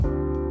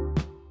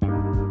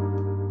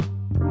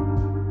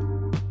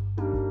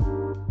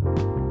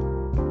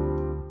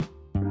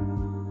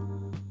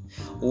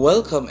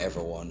Welcome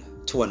everyone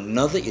to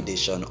another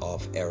edition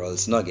of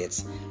Errol's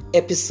Nuggets,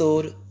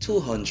 episode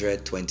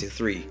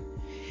 223.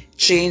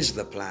 Change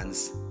the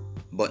plans,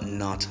 but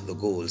not the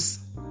goals.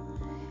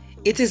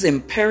 It is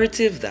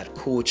imperative that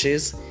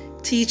coaches,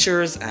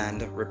 teachers,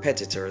 and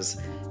repetitors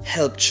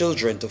help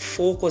children to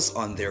focus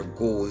on their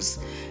goals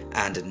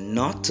and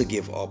not to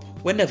give up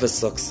whenever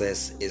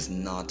success is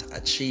not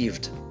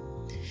achieved.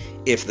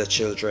 If the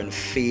children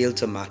fail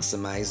to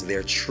maximize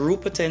their true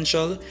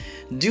potential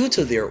due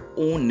to their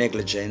own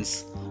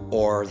negligence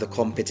or the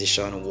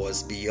competition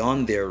was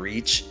beyond their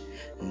reach,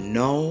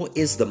 now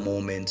is the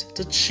moment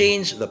to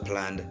change the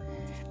plan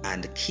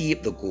and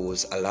keep the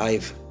goals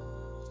alive.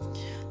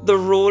 The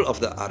role of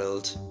the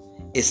adult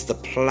is to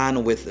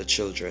plan with the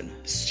children,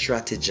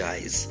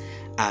 strategize,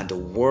 and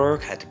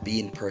work at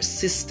being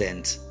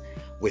persistent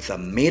with a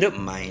made-up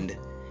mind,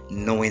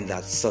 knowing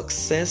that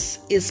success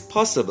is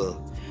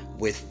possible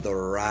with the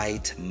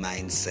right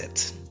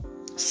mindset.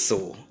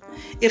 So,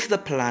 if the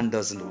plan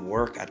doesn't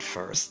work at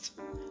first,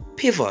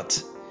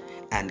 pivot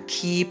and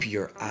keep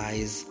your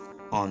eyes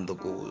on the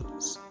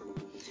goals.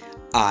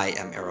 I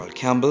am Errol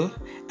Campbell,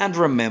 and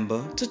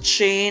remember to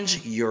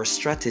change your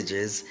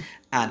strategies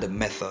and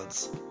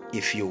methods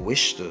if you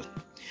wish to,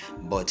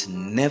 but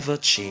never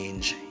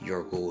change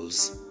your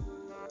goals.